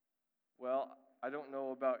Well, I don't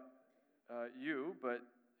know about you, but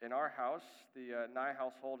in our house, the Nye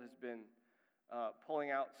household has been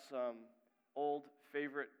pulling out some old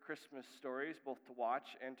favorite Christmas stories, both to watch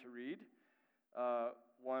and to read.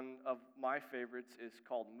 One of my favorites is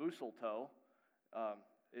called Mistletoe.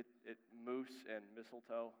 Moose and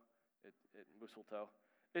mistletoe. Mistletoe.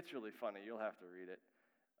 It's really funny. You'll have to read it.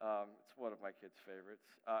 It's one of my kids' favorites.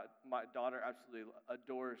 My daughter absolutely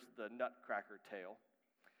adores the Nutcracker Tale.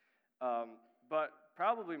 But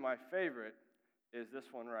probably my favorite is this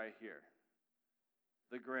one right here,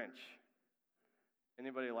 The Grinch.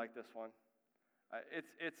 Anybody like this one?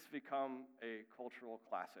 It's become a cultural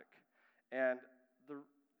classic. And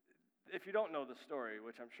if you don't know the story,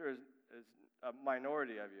 which I'm sure is a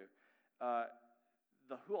minority of you,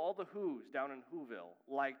 all the Whos down in Whoville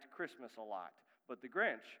liked Christmas a lot. But the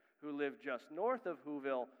Grinch, who lived just north of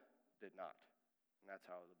Whoville, did not. And that's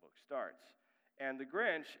how the book starts. And the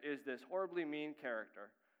Grinch is this horribly mean character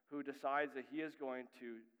who decides that he is going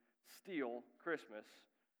to steal Christmas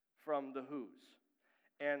from the Whos.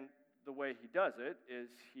 And the way he does it is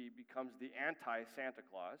he becomes the anti-Santa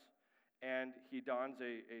Claus, and he dons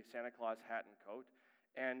a Santa Claus hat and coat,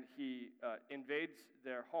 and he invades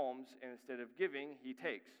their homes, and instead of giving, he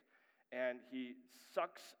takes. And he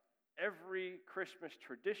sucks every Christmas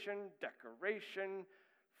tradition, decoration,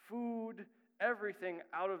 food, everything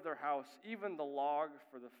out of their house, even the log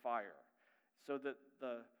for the fire, so that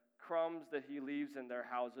the crumbs that he leaves in their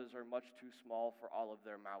houses are much too small for all of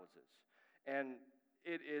their mouses. And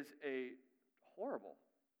it is a horrible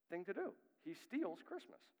thing to do. He steals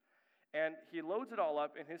Christmas. And he loads it all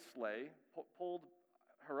up in his sleigh, pulled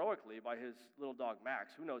heroically by his little dog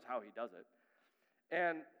Max. Who knows how he does it.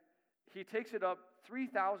 And he takes it up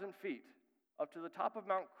 3,000 feet, up to the top of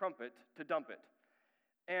Mount Crumpet, to dump it.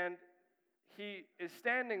 And he is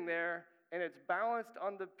standing there, and it's balanced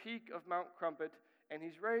on the peak of Mount Crumpet, and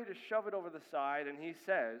he's ready to shove it over the side, and he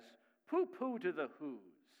says, "Pooh-pooh to the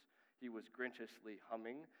Whos," he was Grinchiously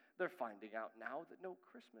humming. "They're finding out now that no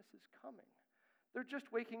Christmas is coming. They're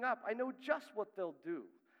just waking up. I know just what they'll do.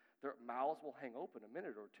 Their mouths will hang open a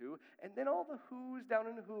minute or two, and then all the Whos down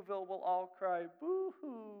in Whoville will all cry,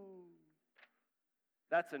 boo-hoo."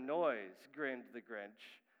 "That's a noise," grinned the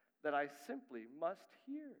Grinch, "that I simply must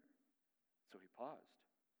hear." So he paused,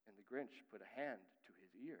 and the Grinch put a hand to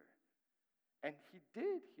his ear. And he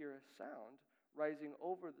did hear a sound rising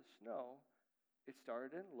over the snow. It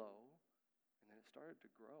started in low, and then it started to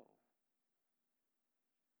grow.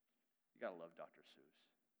 You gotta love Dr. Seuss.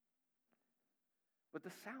 But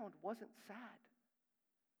the sound wasn't sad.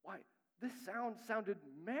 Why? This sound sounded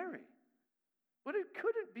merry. But it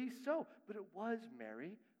couldn't be so. But it was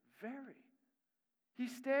merry, very. He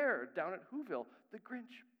stared down at Whoville. The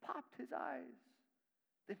Grinch popped his eyes.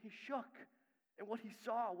 Then he shook, and what he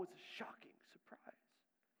saw was a shocking surprise.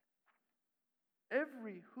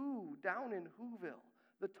 Every Who down in Whoville,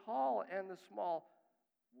 the tall and the small,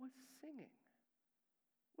 was singing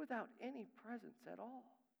without any presents at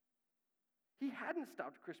all. He hadn't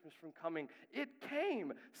stopped Christmas from coming. It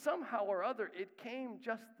came. Somehow or other, it came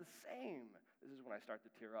just the same. This is when I start to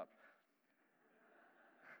tear up.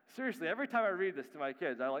 Seriously, every time I read this to my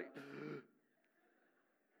kids, I like...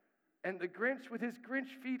 And the Grinch, with his Grinch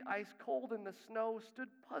feet ice cold in the snow, stood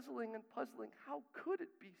puzzling and puzzling. How could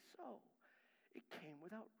it be so? It came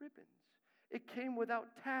without ribbons. It came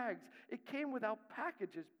without tags. It came without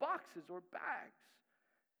packages, boxes, or bags.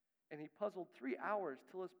 And he puzzled 3 hours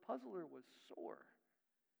till his puzzler was sore.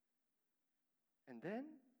 And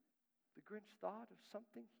then the Grinch thought of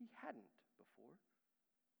something he hadn't before.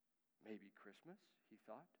 Maybe Christmas, he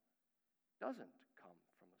thought, doesn't come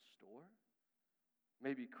from a store.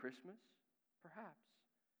 Maybe Christmas, perhaps,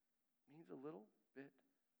 means a little bit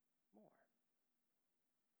more.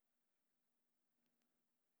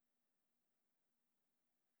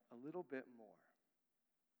 A little bit more.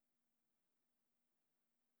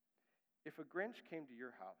 If a Grinch came to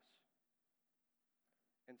your house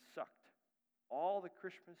and sucked all the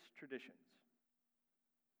Christmas traditions,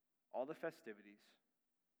 all the festivities,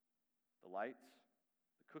 the lights,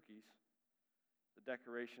 the cookies, the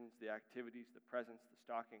decorations, the activities, the presents, the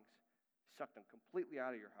stockings, sucked them completely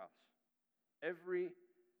out of your house. Every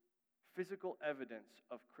physical evidence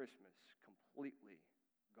of Christmas completely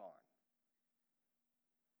gone.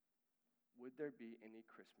 Would there be any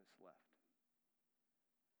Christmas left?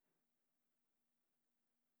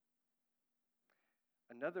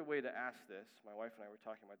 Another way to ask this, my wife and I were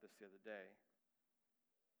talking about this the other day,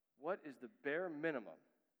 what is the bare minimum,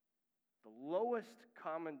 the lowest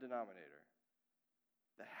common denominator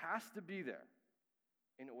that has to be there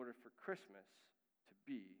in order for Christmas to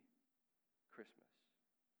be Christmas?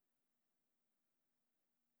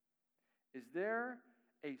 Is there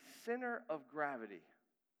a center of gravity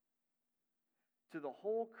to the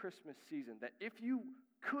whole Christmas season that if you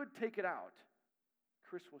could take it out,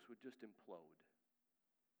 Christmas would just implode,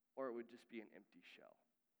 or it would just be an empty shell?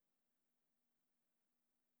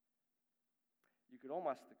 You could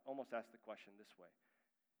almost ask the question this way.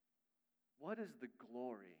 What is the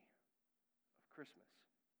glory of Christmas?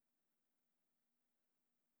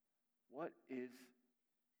 What is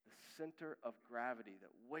the center of gravity that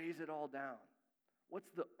weighs it all down?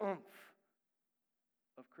 What's the oomph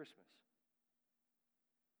of Christmas?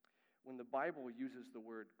 When the Bible uses the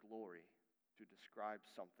word glory to describe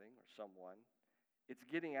something or someone, it's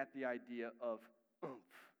getting at the idea of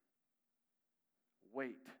oomph,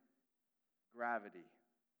 weight, gravity,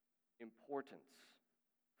 importance,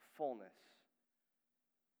 fullness,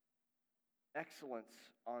 excellence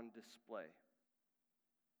on display.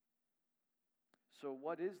 So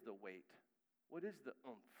what is the weight? What is the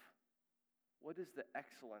oomph? What is the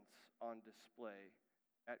excellence on display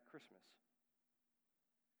at Christmas?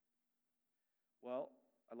 Well,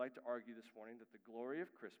 I'd like to argue this morning that the glory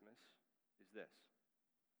of Christmas is this.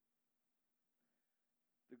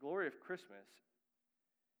 The glory of Christmas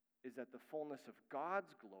is that the fullness of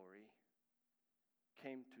God's glory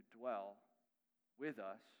came to dwell with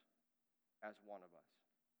us as one of us.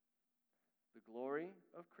 The glory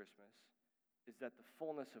of Christmas is that the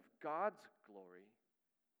fullness of God's glory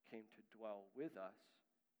came to dwell with us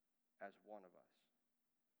as one of us.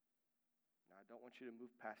 Now, I don't want you to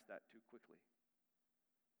move past that too quickly.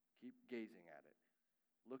 Keep gazing at it.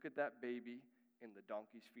 Look at that baby in the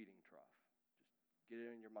donkey's feeding trough. Just get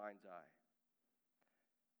it in your mind's eye.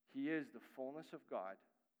 He is the fullness of God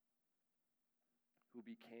who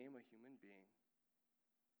became a human being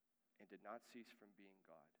and did not cease from being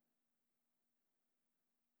God.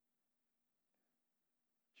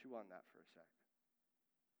 Chew on that for a sec.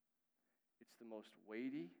 It's the most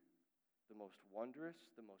weighty, the most wondrous,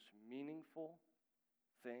 the most meaningful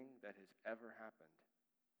thing that has ever happened.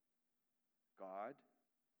 God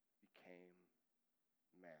became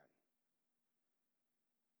man.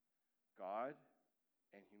 God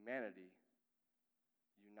and humanity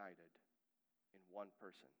united in one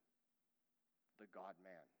person, the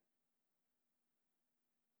God-man.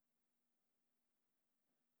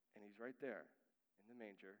 And he's right there in the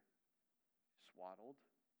manger, swaddled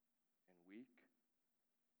and weak.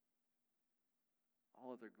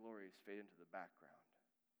 All other glories fade into the background.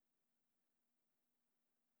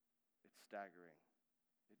 It's staggering.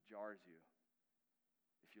 It jars you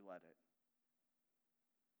if you let it.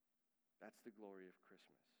 That's the glory of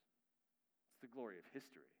Christmas. It's the glory of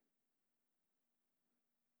history.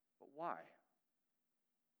 But why?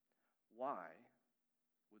 Why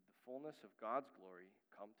would the fullness of God's glory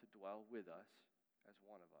come to dwell with us as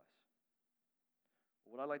one of us?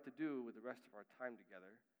 Well, what I'd like to do with the rest of our time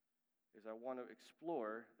together is I want to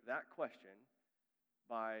explore that question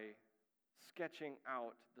by sketching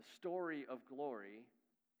out the story of glory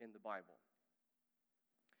in the Bible.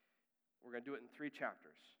 We're going to do it in 3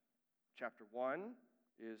 chapters. Chapter 1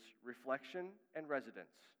 is reflection and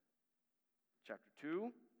residence. Chapter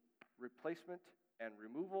 2, replacement and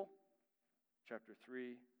removal. Chapter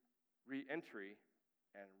 3, re-entry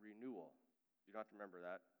and renewal. You don't have to remember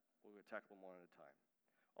that. We're going to tackle them one at a time.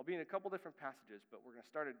 I'll be in a couple different passages, but we're going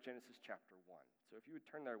to start at Genesis chapter 1. So if you would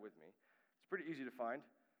turn there with me. It's pretty easy to find.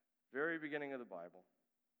 Very beginning of the Bible.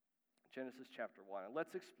 Genesis chapter 1. And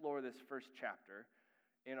let's explore this first chapter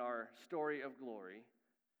in our story of glory.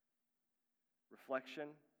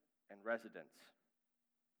 Reflection and residence.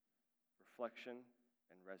 Reflection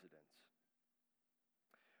and residence.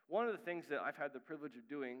 One of the things that I've had the privilege of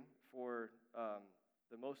doing for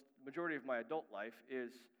the majority of my adult life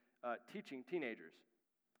is teaching teenagers.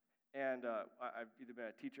 And I've either been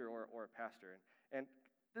a teacher or a pastor. And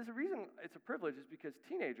there's a reason it's a privilege is because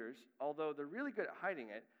teenagers, although they're really good at hiding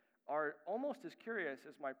it, are almost as curious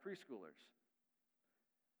as my preschoolers.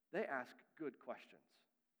 They ask good questions,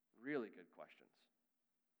 really good questions,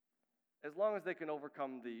 as long as they can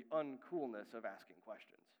overcome the uncoolness of asking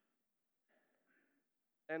questions.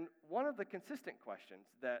 And one of the consistent questions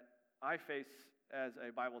that I face as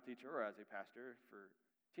a Bible teacher or as a pastor for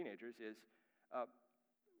teenagers is,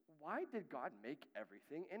 why did God make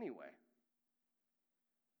everything anyway?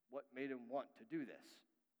 What made him want to do this?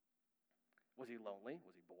 Was he lonely?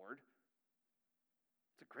 Was he bored?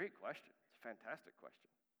 It's a great question. It's a fantastic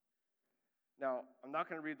question. Now, I'm not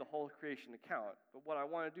going to read the whole creation account, but what I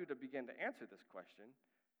want to do to begin to answer this question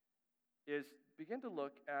is begin to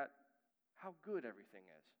look at how good everything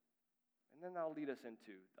is. And then that'll lead us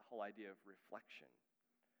into the whole idea of reflection.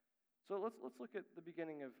 So let's look at the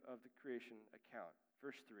beginning of the creation account.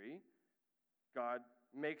 Verse 3, God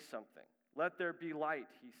makes something. Let there be light,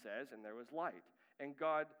 he says, and there was light. And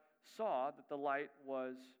God saw that the light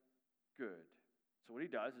was good. So what he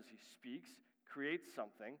does is he speaks, creates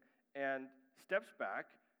something, and steps back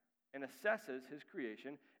and assesses his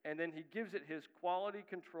creation, and then he gives it his quality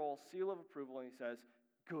control seal of approval, and he says,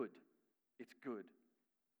 good. It's good.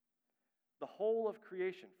 The whole of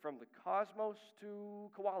creation, from the cosmos to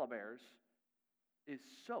koala bears, is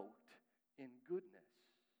soaked in goodness.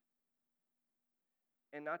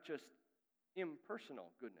 And not just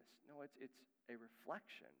impersonal goodness. No, it's a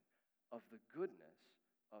reflection of the goodness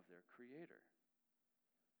of their Creator.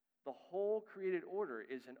 The whole created order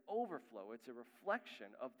is an overflow. It's a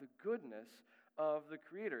reflection of the goodness of the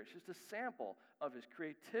Creator. It's just a sample of his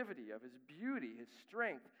creativity, of his beauty, his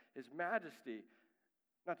strength, his majesty,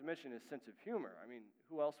 not to mention his sense of humor. I mean,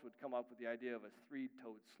 who else would come up with the idea of a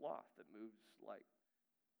three-toed sloth that moves like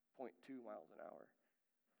 0.2 miles an hour?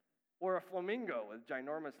 Or a flamingo with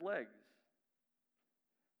ginormous legs.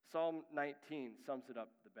 Psalm 19 sums it up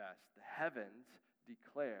the best. The heavens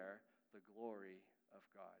declare the glory of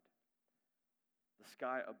God. The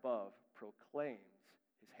sky above proclaims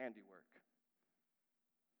his handiwork.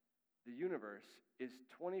 The universe is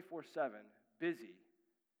 24/7 busy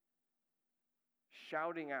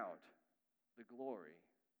shouting out the glory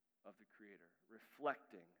of the Creator,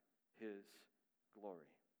 reflecting his glory.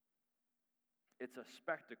 It's a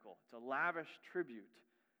spectacle. It's a lavish tribute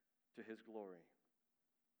to his glory.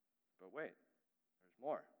 But wait, there's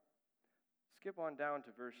more. Skip on down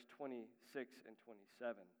to verse 26 and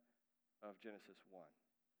 27 of Genesis 1.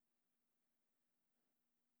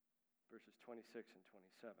 Verses 26 and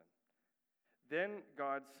 27. Then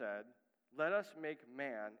God said, "Let us make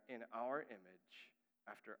man in our image,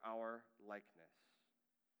 after our likeness,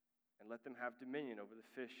 and let them have dominion over the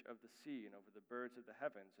fish of the sea, and over the birds of the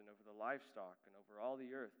heavens, and over the livestock, and over all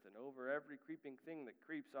the earth, and over every creeping thing that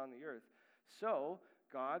creeps on the earth." So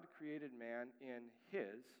God created man in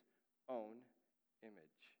his own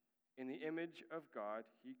image. In the image of God,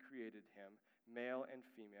 he created him. Male and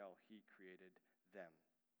female, he created them.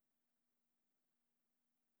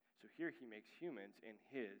 So here he makes humans in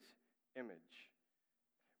his image.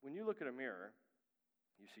 When you look at a mirror,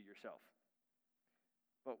 you see yourself.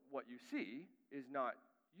 But what you see is not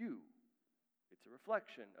you. It's a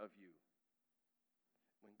reflection of you.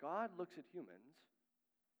 When God looks at humans,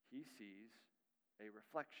 he sees a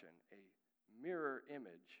reflection, a mirror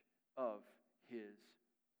image of his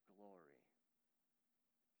glory.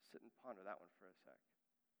 Sit and ponder that one for a sec.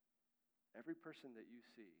 Every person that you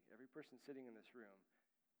see, every person sitting in this room,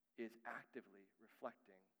 is actively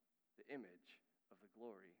reflecting the image of the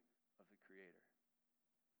glory of the Creator.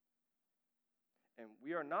 And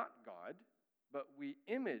we are not God, but we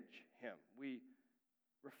image him. We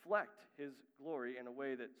reflect his glory in a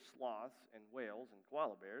way that sloths and whales and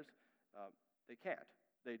koala bears, they can't.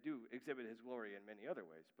 They do exhibit his glory in many other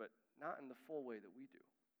ways, but not in the full way that we do.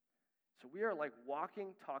 So we are like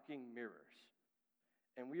walking, talking mirrors.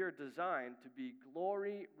 And we are designed to be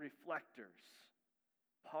glory reflectors,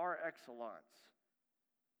 par excellence,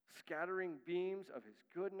 scattering beams of his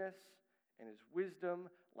goodness and his wisdom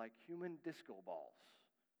like human disco balls,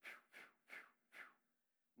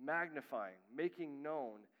 magnifying, making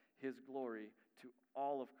known his glory to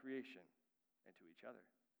all of creation and to each other.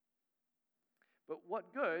 But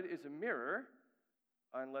what good is a mirror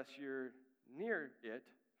unless you're near it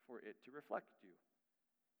for it to reflect you?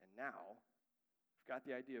 And now, we've got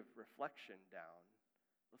the idea of reflection down.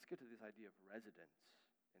 Let's get to this idea of residence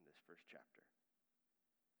in this first chapter.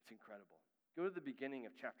 It's incredible. Go to the beginning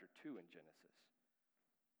of chapter 2 in Genesis.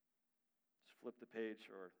 Just flip the page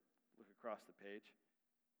or look across the page.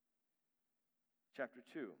 Chapter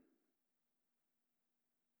 2.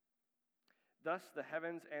 Thus the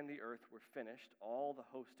heavens and the earth were finished, all the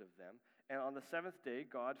host of them. And on the seventh day,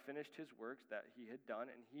 God finished his works that he had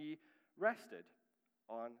done, and he rested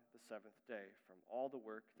on the seventh day from all the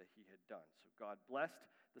work that he had done. So God blessed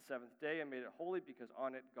the seventh day and made it holy, because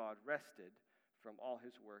on it God rested from all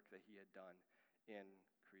his work that he had done in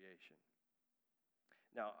creation.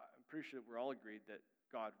 Now, I'm pretty sure we're all agreed that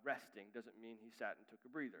God resting doesn't mean he sat and took a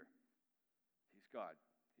breather. He's God.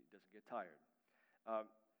 He doesn't get tired.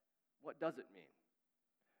 What does it mean?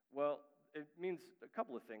 Well, it means a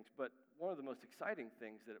couple of things, but one of the most exciting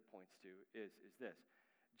things that it points to is this.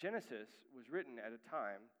 Genesis was written at a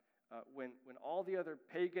time when all the other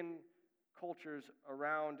pagan cultures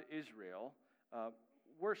around Israel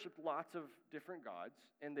worshipped lots of different gods,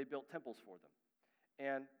 and they built temples for them.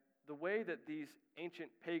 And the way that these ancient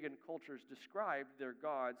pagan cultures described their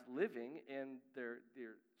gods living in their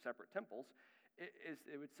separate temples is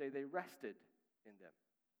they would say they rested in them.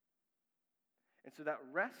 And so that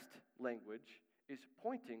rest language is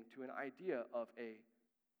pointing to an idea of a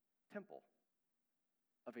temple,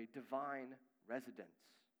 of a divine residence.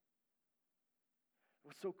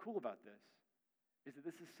 What's so cool about this is that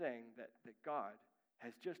this is saying that God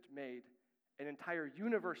has just made an entire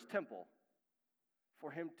universe temple for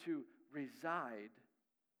him to reside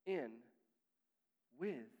in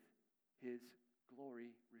with his glory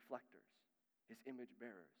reflectors, his image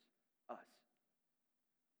bearers, us.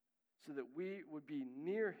 So that we would be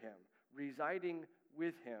near him, residing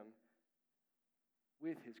with him,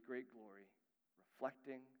 with his great glory,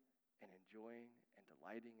 reflecting and enjoying and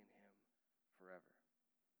delighting in him forever.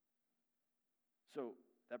 So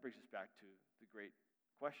that brings us back to the great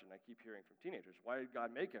question I keep hearing from teenagers. Why did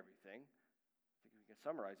God make everything? I think we can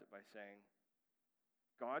summarize it by saying,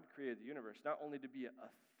 God created the universe not only to be a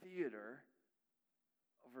theater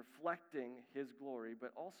of reflecting his glory,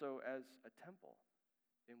 but also as a temple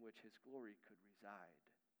in which his glory could reside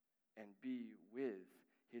and be with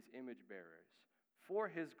his image bearers for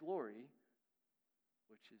his glory,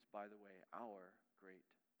 which is, by the way, our great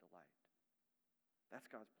delight. That's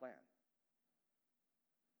God's plan.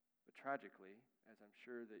 But tragically, as I'm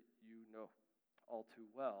sure that you know all too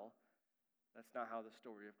well, that's not how the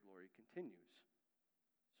story of glory continues.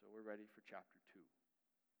 So we're ready for chapter 2.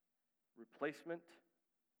 Replacement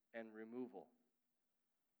and removal.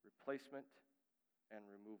 Replacement and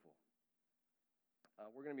removal.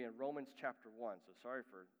 We're going to be in Romans chapter 1, so sorry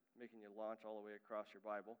for making you launch all the way across your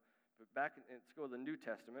Bible. But let's go to the New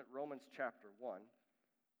Testament, Romans chapter 1.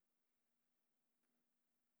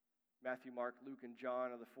 Matthew, Mark, Luke, and John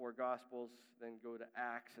are the four Gospels, then go to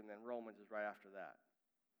Acts, and then Romans is right after that.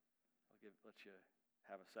 Let you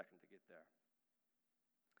have a second to get there.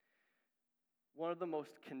 One of the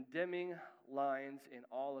most condemning lines in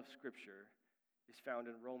all of Scripture is found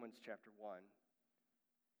in Romans chapter 1.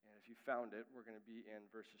 And if you found it, we're going to be in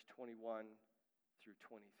verses 21 through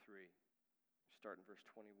 23. Start in verse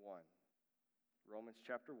 21. Romans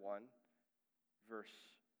chapter 1, verse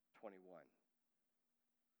 21.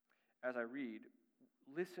 As I read,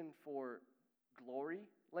 listen for glory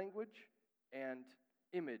language and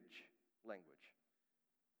image language.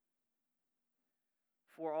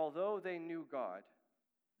 For although they knew God,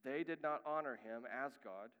 they did not honor him as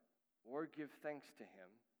God or give thanks to him,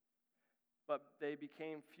 but they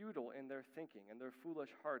became futile in their thinking, and their foolish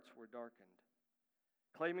hearts were darkened.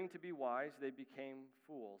 Claiming to be wise, they became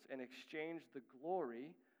fools and exchanged the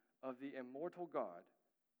glory of the immortal God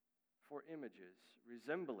for images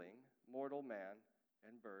resembling mortal man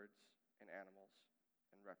and birds and animals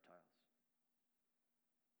and reptiles.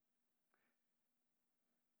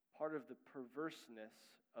 Part of the perverseness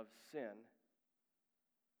of sin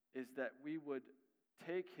is that we would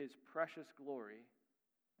take his precious glory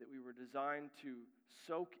that we were designed to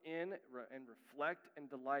soak in and reflect and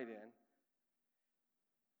delight in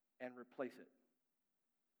and replace it.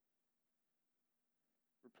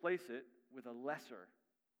 Replace it with a lesser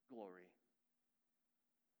glory.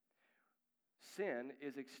 Sin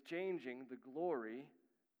is exchanging the glory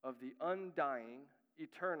of the undying,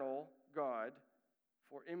 eternal God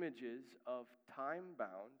for images of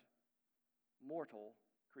time-bound, mortal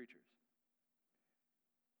creatures.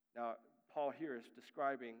 Now, Paul here is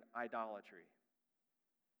describing idolatry.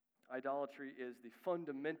 Idolatry is the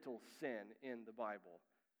fundamental sin in the Bible.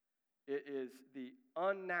 It is the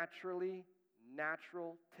unnaturally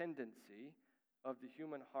natural tendency of the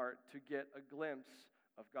human heart to get a glimpse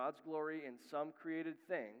of God's glory in some created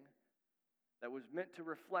thing that was meant to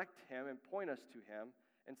reflect him and point us to him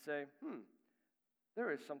and say,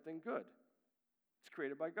 there is something good. It's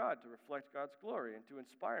created by God to reflect God's glory and to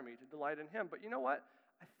inspire me to delight in him. But you know what?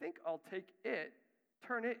 I think I'll take it,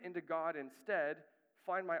 turn it into God instead,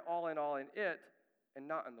 find my all in it, and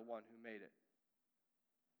not in the one who made it.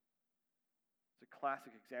 It's a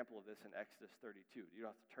classic example of this in Exodus 32. You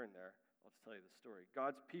don't have to turn there. I'll just tell you the story.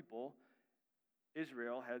 God's people,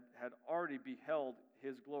 Israel, had already beheld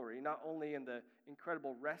his glory, not only in the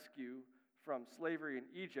incredible rescue from slavery in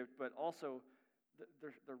Egypt, but also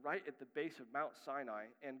they're right at the base of Mount Sinai,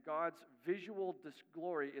 and God's visual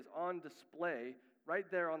glory is on display right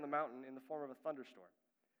there on the mountain in the form of a thunderstorm.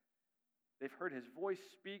 They've heard his voice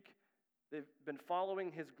speak. They've been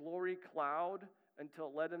following his glory cloud until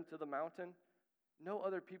it led them to the mountain. No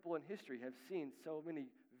other people in history have seen so many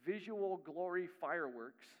visual glory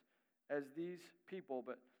fireworks as these people,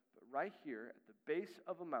 but right here at the base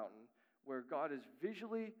of a mountain where God is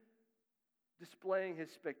visually displaying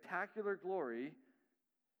his spectacular glory,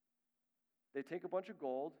 they take a bunch of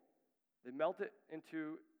gold, they melt it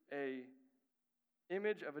into a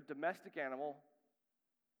image of a domestic animal,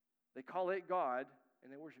 they call it God,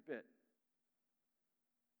 and they worship it.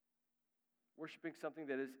 worshiping something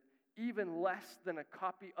that is even less than a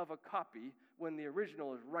copy of a copy when the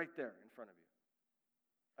original is right there in front of you.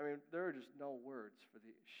 I mean, there are just no words for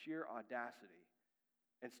the sheer audacity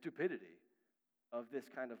and stupidity of this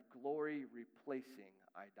kind of glory-replacing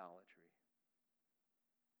idolatry.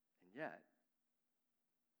 And yet,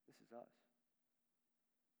 this is us.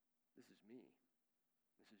 This is me.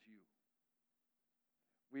 This is you.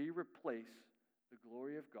 We replace the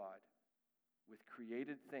glory of God with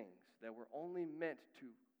created things that were only meant to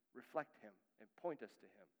reflect Him and point us to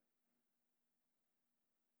Him.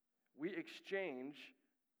 We exchange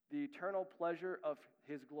the eternal pleasure of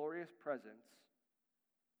His glorious presence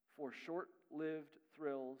for short-lived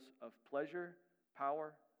thrills of pleasure,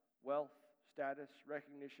 power, wealth, status,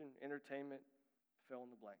 recognition, entertainment, fill in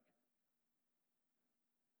the blank.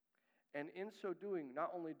 And in so doing,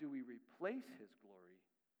 not only do we replace His glory,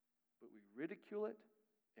 but we ridicule it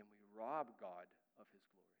and we rob God of His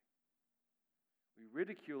glory. We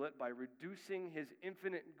ridicule it by reducing His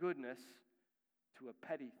infinite goodness to a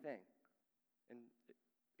petty thing and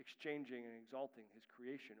exchanging and exalting His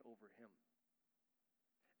creation over Him.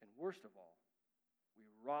 And worst of all, we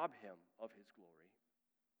rob Him of His glory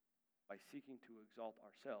by seeking to exalt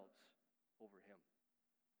ourselves over Him.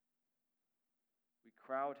 We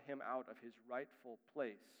crowd Him out of His rightful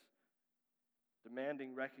place,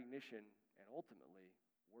 demanding recognition and ultimately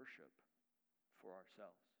worship for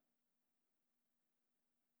ourselves.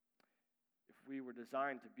 If we were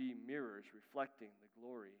designed to be mirrors reflecting the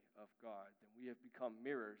glory of God, then we have become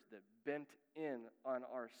mirrors that bent in on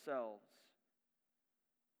ourselves,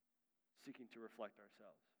 seeking to reflect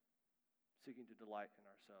ourselves, seeking to delight in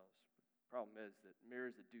ourselves. But the problem is that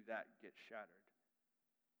mirrors that do that get shattered.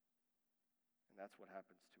 And that's what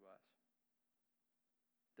happens to us.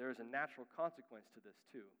 There is a natural consequence to this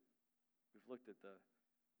too. We've looked at the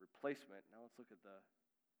replacement. Now let's look at the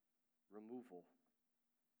removal.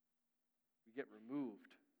 We get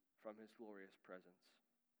removed from His glorious presence,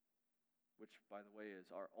 which, by the way, is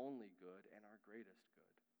our only good and our greatest good.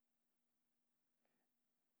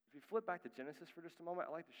 If you flip back to Genesis for just a moment,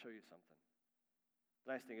 I'd like to show you something.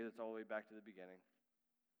 The nice thing is it's all the way back to the beginning.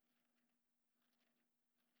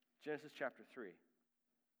 Genesis chapter 3.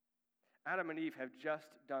 Adam and Eve have just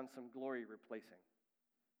done some glory replacing.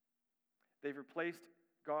 They've replaced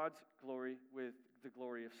God's glory with the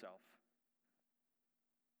glory of self.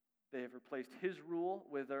 They have replaced His rule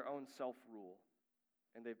with their own self-rule,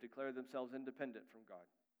 and they've declared themselves independent from God.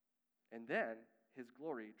 And then His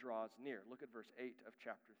glory draws near. Look at verse 8 of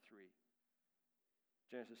chapter 3.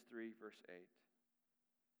 Genesis 3, verse 8.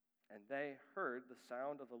 And they heard the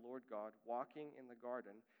sound of the Lord God walking in the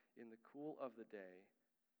garden in the cool of the day,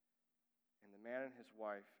 and the man and his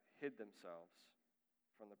wife hid themselves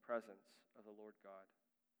from the presence of the Lord God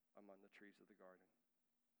among the trees of the garden.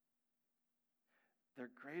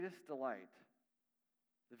 Their greatest delight,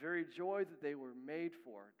 the very joy that they were made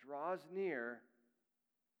for, draws near,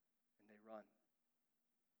 and they run.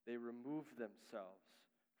 They remove themselves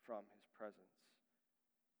from His presence.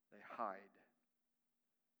 They hide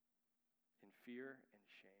in fear and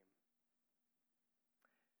shame.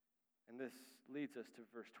 And this leads us to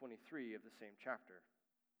verse 23 of the same chapter.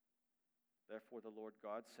 Therefore the Lord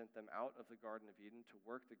God sent them out of the Garden of Eden to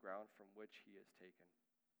work the ground from which He has taken.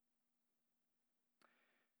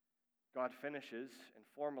 God finishes and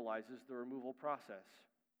formalizes the removal process.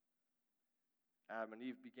 Adam and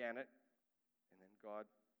Eve began it, and then God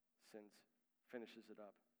finishes it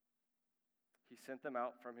up. He sent them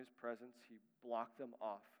out from His presence. He blocked them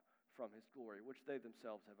off from His glory, which they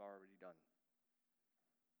themselves have already done.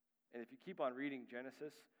 And if you keep on reading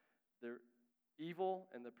Genesis, the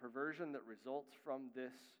evil and the perversion that results from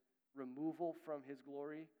this removal from His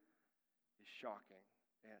glory is shocking,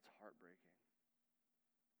 and it's heartbreaking.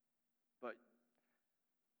 But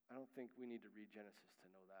I don't think we need to read Genesis to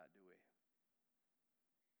know that, do we?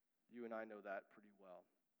 You and I know that pretty well.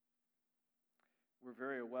 We're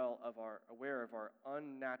very aware of our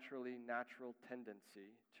unnaturally natural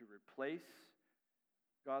tendency to replace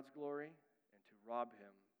God's glory and to rob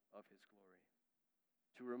Him of His glory,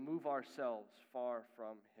 to remove ourselves far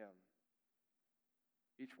from Him.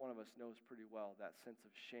 Each one of us knows pretty well that sense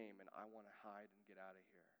of shame, and I want to hide and get out of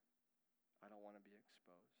here. I don't want to be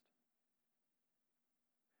exposed.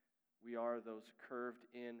 We are those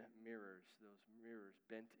curved-in mirrors, those mirrors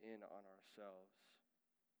bent in on ourselves,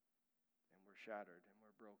 and we're shattered and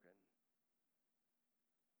we're broken.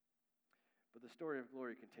 But the story of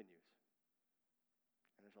glory continues,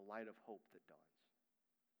 and there's a light of hope that dawns.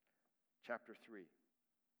 Chapter 3,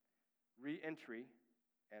 re-entry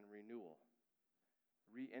and renewal.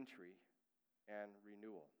 Re-entry and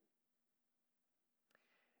renewal.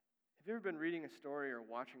 Have you you ever been reading a story or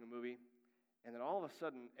watching a movie, and then all of a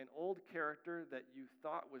sudden, an old character that you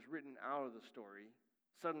thought was written out of the story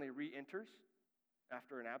suddenly re-enters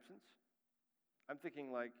after an absence? I'm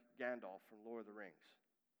thinking like Gandalf from Lord of the Rings.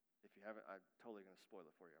 If you haven't, I'm totally going to spoil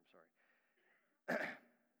it for you. I'm sorry.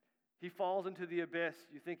 He falls into the abyss.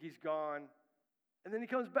 You think he's gone. And then he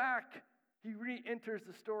comes back. He re-enters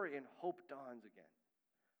the story, and hope dawns again.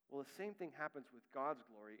 Well, the same thing happens with God's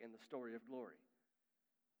glory in the story of glory.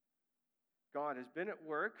 God has been at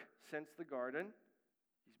work since the garden.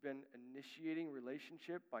 He's been initiating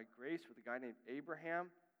relationship by grace with a guy named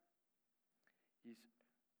Abraham. He's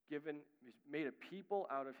made a people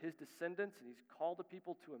out of his descendants, and he's called a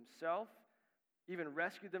people to himself, even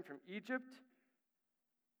rescued them from Egypt.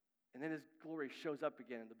 And then his glory shows up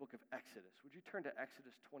again in the book of Exodus. Would you turn to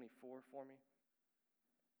Exodus 24 for me?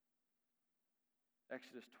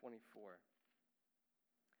 Exodus 24.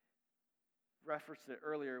 Referenced it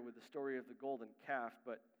earlier with the story of the golden calf,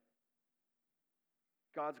 but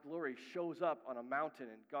God's glory shows up on a mountain,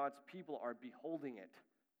 and God's people are beholding it.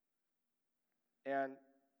 And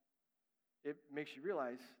it makes you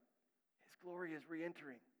realize his glory is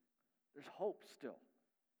re-entering. There's hope still.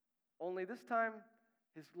 Only this time,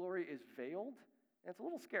 his glory is veiled, and it's a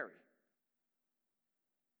little scary.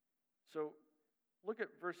 So look at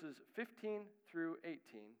verses 15 through 18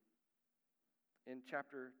 in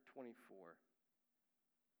chapter 24.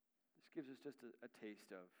 This gives us just a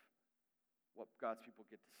taste of what God's people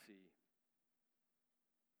get to see.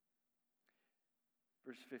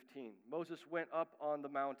 Verse 15, Moses went up on the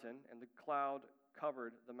mountain, and the cloud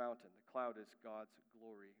covered the mountain. The cloud is God's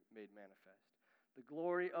glory made manifest. The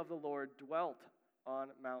glory of the Lord dwelt on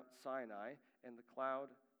Mount Sinai, and the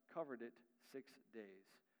cloud covered it 6 days.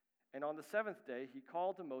 And on the seventh day, he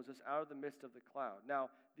called to Moses out of the midst of the cloud. Now,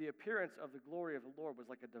 the appearance of the glory of the Lord was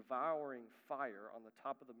like a devouring fire on the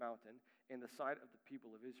top of the mountain in the sight of the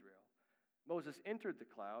people of Israel. Moses entered the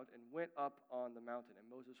cloud and went up on the mountain. And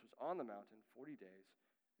Moses was on the mountain 40 days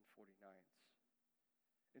and 40 nights.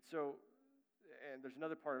 And so, and there's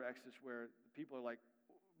another part of Exodus where the people are like,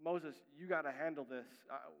 Moses, you got to handle this.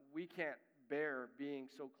 We can't bear being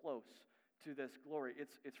so close to this glory.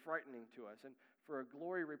 It's frightening to us. And for a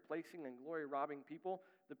glory replacing and glory robbing people,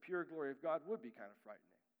 the pure glory of God would be kind of frightening.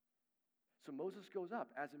 So Moses goes up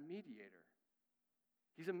as a mediator.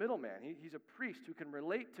 He's a middleman. He's a priest who can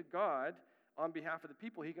relate to God on behalf of the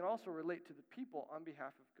people. He can also relate to the people on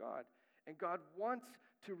behalf of God. And God wants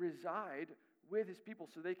to reside with his people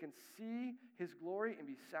so they can see his glory and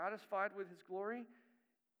be satisfied with his glory.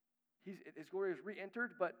 His glory is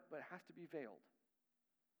re-entered, but it has to be veiled.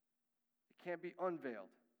 It can't be unveiled.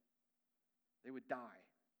 They would die.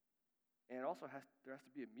 And it also there has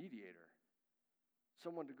to be a mediator,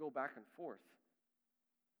 someone to go back and forth.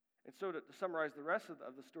 And so to summarize the rest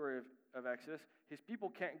of the story of Exodus, his people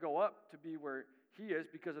can't go up to be where he is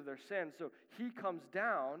because of their sin. So he comes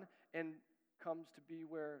down and comes to be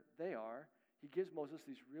where they are. He gives Moses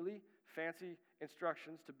these really fancy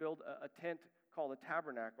instructions to build a tent called a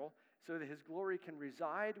tabernacle so that his glory can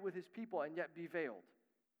reside with his people and yet be veiled.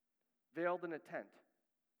 Veiled in a tent.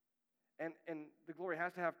 And the glory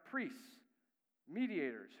has to have priests,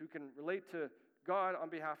 mediators who can relate to God on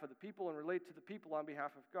behalf of the people and relate to the people on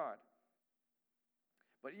behalf of God.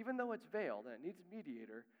 But even though it's veiled and it needs a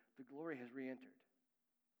mediator, the glory has re-entered.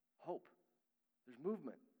 Hope. There's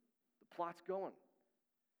movement. The plot's going.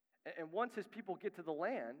 And once his people get to the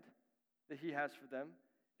land that he has for them,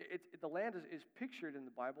 the land is pictured in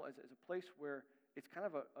the Bible as a place where it's kind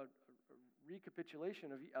of a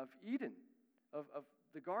recapitulation of Eden, of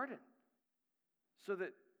the garden, so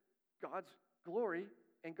that God's glory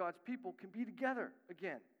and God's people can be together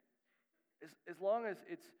again. As long as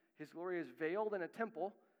his glory is veiled in a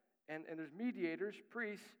temple, and there's mediators,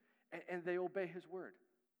 priests, and they obey his word,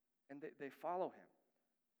 and they follow him.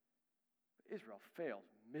 But Israel fails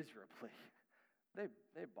miserably. They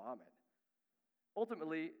bomb it.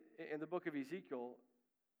 Ultimately, in the book of Ezekiel,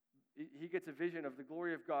 he gets a vision of the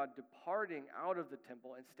glory of God departing out of the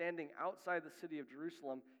temple and standing outside the city of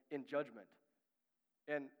Jerusalem in judgment.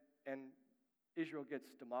 And Israel gets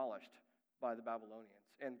demolished by the Babylonians,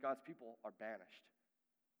 and God's people are banished.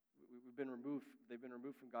 They've been removed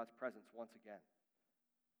from God's presence once again.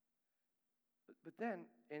 But then,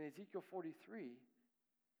 in Ezekiel 43,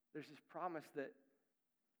 there's this promise that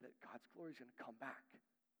God's glory is going to come back.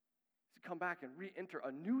 It's going to come back and re-enter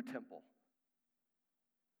a new temple.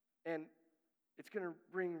 And it's going to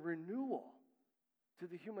bring renewal to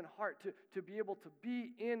the human heart, to be able to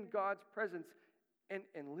be in God's presence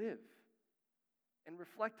and live and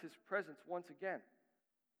reflect his presence once again.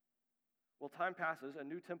 Well, time passes, a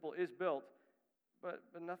new temple is built, But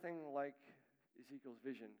nothing like Ezekiel's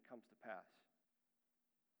vision comes to pass.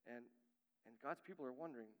 And God's people are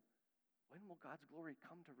wondering, when will God's glory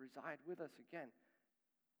come to reside with us again?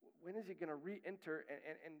 When is he going to re-enter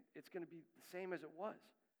and it's going to be the same as it was?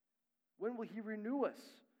 When will he renew us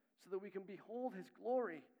so that we can behold his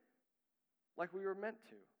glory like we were meant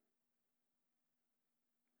to?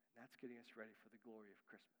 And that's getting us ready for the glory of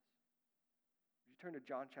Christmas. Would you turn to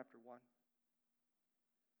John chapter 1?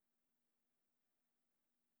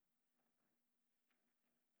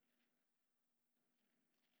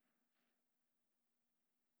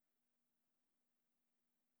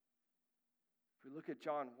 If we look at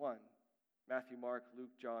John 1, Matthew, Mark,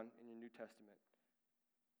 Luke, John in your New Testament,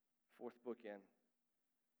 fourth book in.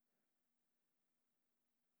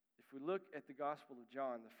 If we look at the Gospel of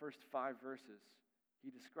John, the first 5 verses, he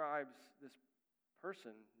describes this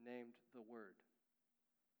person named the Word.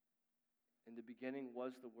 In the beginning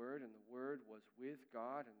was the Word, and the Word was with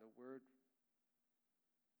God, and the Word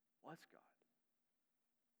was God.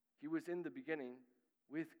 He was in the beginning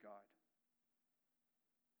with God,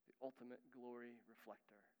 the ultimate glory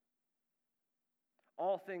reflector.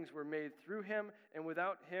 All things were made through him, and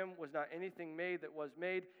without him was not anything made that was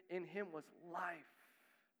made. In him was life,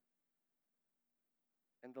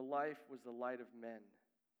 and the life was the light of men.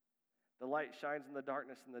 The light shines in the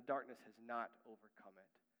darkness, and the darkness has not overcome it.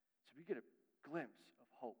 So we get a glimpse of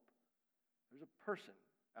hope. There's a person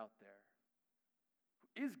out there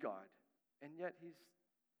who is God, and yet he's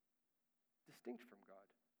distinct from God.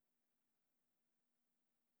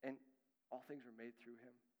 And all things were made through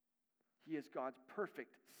him. He is God's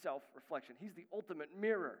perfect self-reflection. He's the ultimate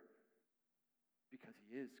mirror because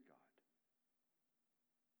he is God.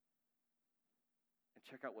 And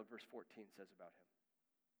check out what verse 14 says about him.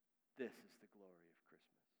 This is the glory of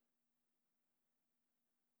Christmas.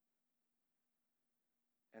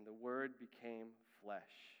 And the Word became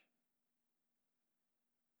flesh.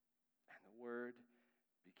 And the Word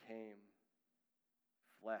became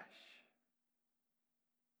flesh.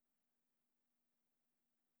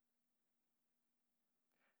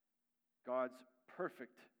 God's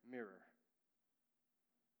perfect mirror,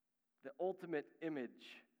 the ultimate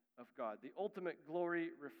image of God, the ultimate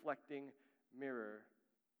glory-reflecting mirror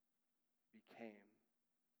became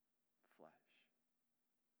flesh.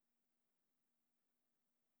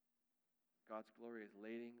 God's glory is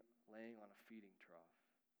laying on a feeding trough.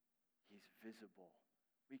 He's visible.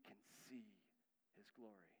 We can see his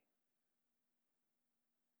glory.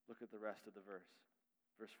 Look at the rest of the verse.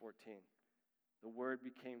 Verse 14. The Word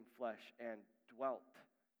became flesh and dwelt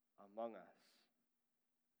among us.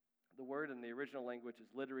 The word in the original language is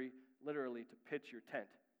literally to pitch your tent.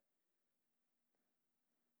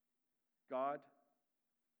 God's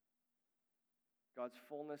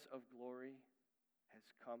fullness of glory has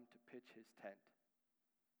come to pitch his tent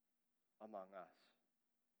among us.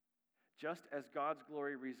 Just as God's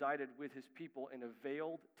glory resided with his people in a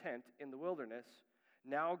veiled tent in the wilderness,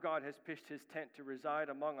 now God has pitched his tent to reside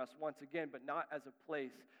among us once again, but not as a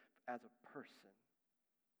place, as a person,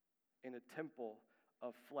 in a temple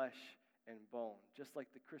of flesh and bone. Just like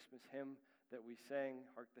the Christmas hymn that we sang,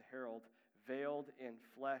 Hark the Herald, veiled in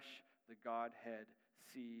flesh, the Godhead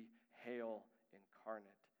see, hail, incarnate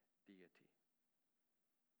deity.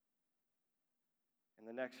 And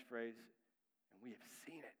the next phrase, and we have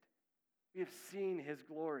seen it. We have seen his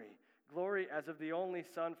glory. Glory as of the only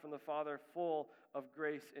Son from the Father, full of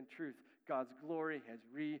grace and truth. God's glory has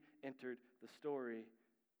re-entered the story,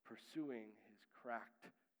 pursuing his cracked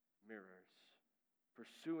mirrors,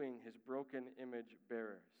 pursuing his broken image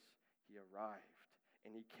bearers. He arrived,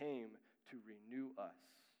 and he came to renew us.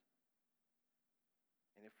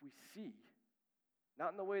 And if we see,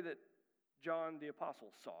 not in the way that John the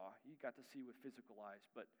Apostle saw, he got to see with physical eyes,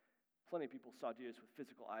 but plenty of people saw Jesus with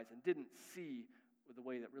physical eyes and didn't see with the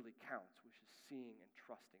way that really counts, which is seeing and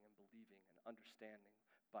trusting and believing and understanding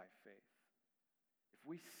by faith. If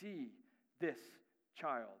we see this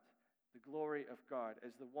child, the glory of God,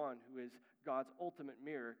 as the one who is God's ultimate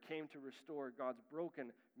mirror, came to restore God's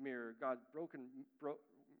broken mirror, God's broken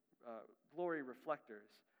glory reflectors,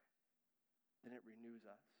 then it renews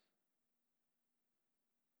us.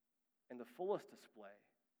 And the fullest display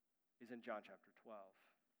is in John chapter 12.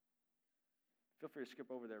 Feel free to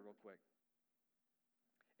skip over there real quick.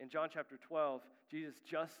 In John chapter 12, Jesus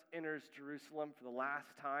just enters Jerusalem for the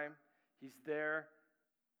last time. He's there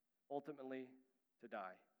ultimately to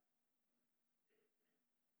die.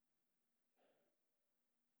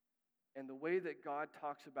 And the way that God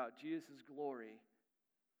talks about Jesus' glory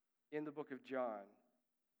in the book of John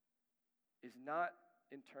is not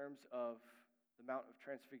in terms of the Mount of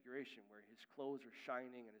Transfiguration, where his clothes are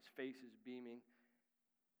shining and his face is beaming.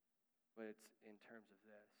 but it's in terms of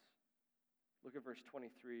this. Look at verse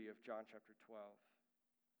 23 of John chapter 12.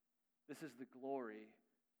 This is the glory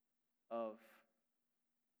of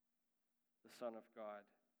the Son of God.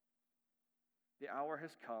 The hour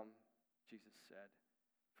has come, Jesus said,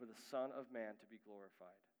 for the Son of Man to be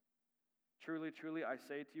glorified. Truly, truly, I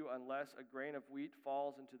say to you, unless a grain of wheat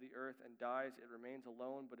falls into the earth and dies, it remains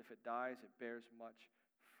alone, but if it dies, it bears much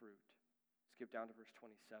fruit. Skip down to verse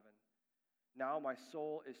 27. Now my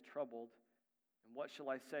soul is troubled, and what shall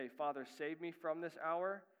I say? Father, save me from this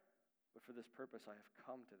hour, but for this purpose I have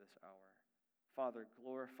come to this hour. Father,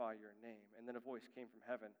 glorify your name. And then a voice came from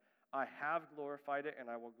heaven. I have glorified it, and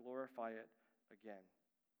I will glorify it again.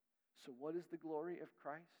 So what is the glory of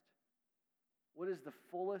Christ? What is the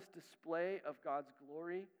fullest display of God's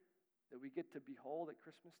glory that we get to behold at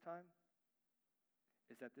Christmas time?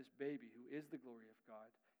 Is that this baby, who is the glory of God,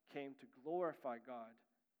 came to glorify God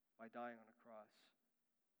by dying on a cross.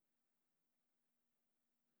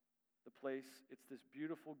 It's this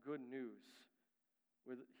beautiful good news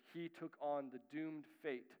where he took on the doomed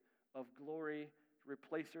fate of glory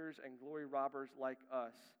replacers and glory robbers like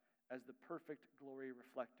us as the perfect glory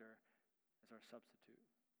reflector, as our substitute.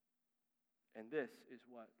 And this is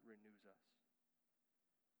what renews us.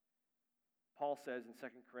 Paul says in 2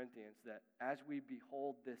 Corinthians that as we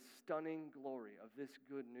behold this stunning glory of this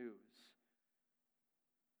good news,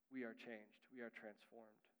 we are changed, we are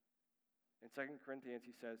transformed. In 2 Corinthians,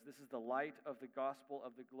 he says, this is the light of the gospel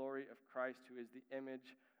of the glory of Christ, who is the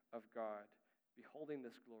image of God. Beholding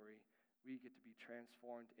this glory, we get to be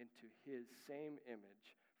transformed into his same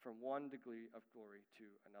image from one degree of glory to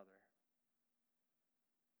another.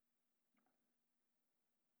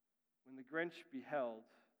 When the Grinch beheld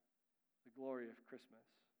the glory of Christmas,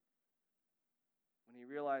 when he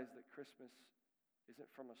realized that Christmas isn't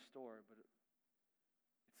from a store, but it's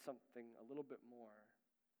something a little bit more,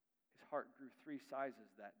 his heart grew 3 sizes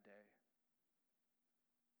that day.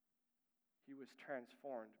 He was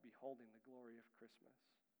transformed beholding the glory of Christmas.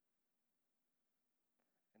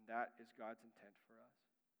 And that is God's intent for us,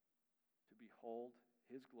 to behold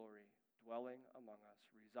his glory dwelling among us,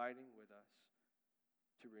 residing with us,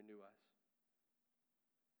 to renew us.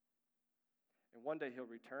 And one day he'll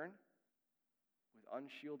return with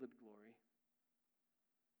unshielded glory,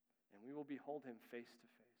 and we will behold him face to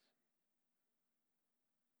face.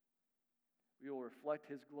 We will reflect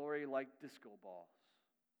his glory like disco balls.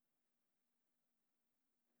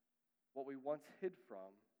 What we once hid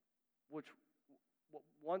from, what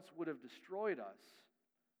once would have destroyed us,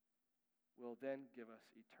 will then give us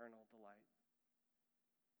eternal delight.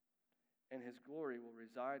 And his glory will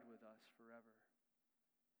reside with us forever.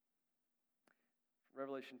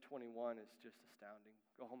 Revelation 21 is just astounding.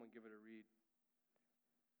 Go home and give it a read.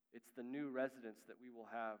 It's the new residence that we will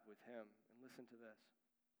have with him. And listen to this.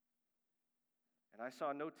 And I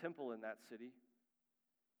saw no temple in that city.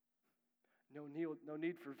 No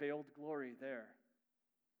need for veiled glory there.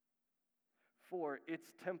 For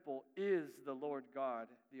its temple is the Lord God,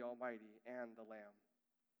 the Almighty, and the Lamb.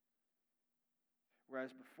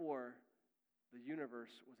 Whereas before, the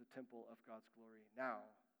universe was a temple of God's glory. Now,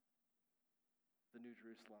 the New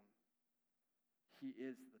Jerusalem, he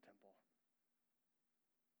is the temple.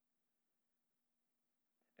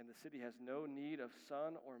 And the city has no need of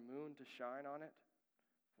sun or moon to shine on it,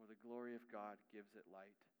 for the glory of God gives it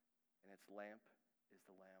light, and its lamp is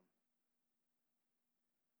the Lamb.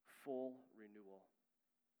 Full renewal,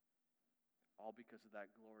 all because of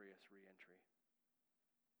that glorious re-entry.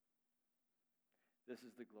 This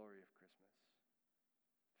is the glory of Christmas.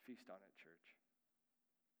 Feast on it, church.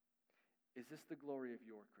 Is this the glory of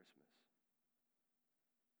your Christmas?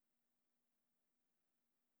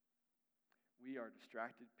 We are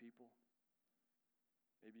distracted people.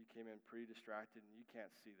 Maybe you came in pretty distracted and you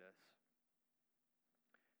can't see this.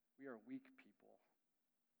 We are weak people.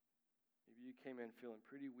 Maybe you came in feeling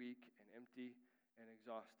pretty weak and empty and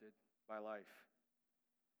exhausted by life.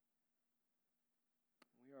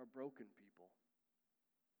 We are broken people.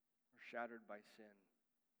 We're shattered by sin.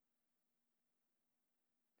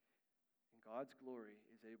 And God's glory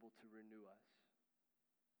is able to renew us.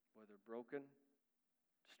 Whether broken,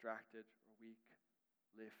 distracted, or weak,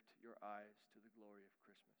 lift your eyes to the glory of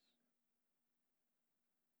Christmas.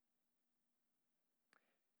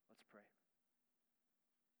 Let's pray.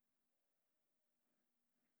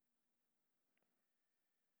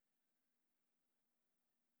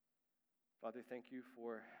 Father, thank you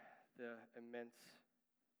for the immense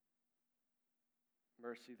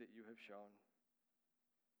mercy that you have shown,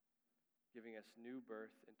 giving us new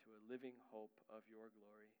birth into a living hope of your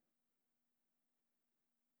glory.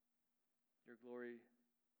 Your glory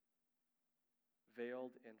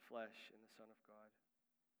veiled in flesh in the Son of God,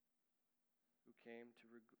 who came to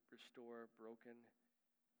restore broken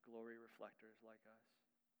glory reflectors like us.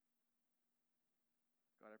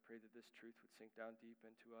 God, I pray that this truth would sink down deep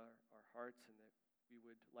into our hearts and that we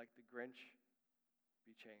would, like the Grinch,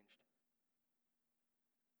 be changed.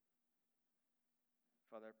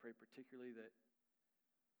 Father, I pray particularly that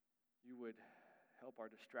you would help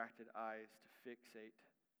our distracted eyes to fixate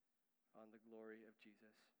on the glory of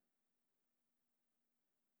Jesus.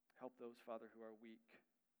 Help those, Father, who are weak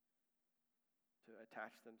to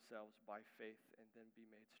attach themselves by faith and then be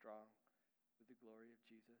made strong with the glory of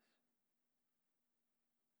Jesus.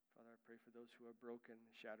 Father, I pray for those who are broken,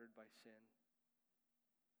 shattered by sin.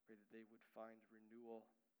 Pray that they would find renewal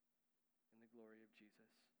in the glory of Jesus.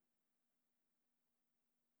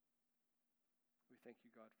 We thank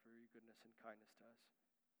you, God, for your goodness and kindness to us.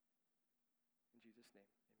 In Jesus'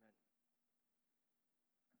 name.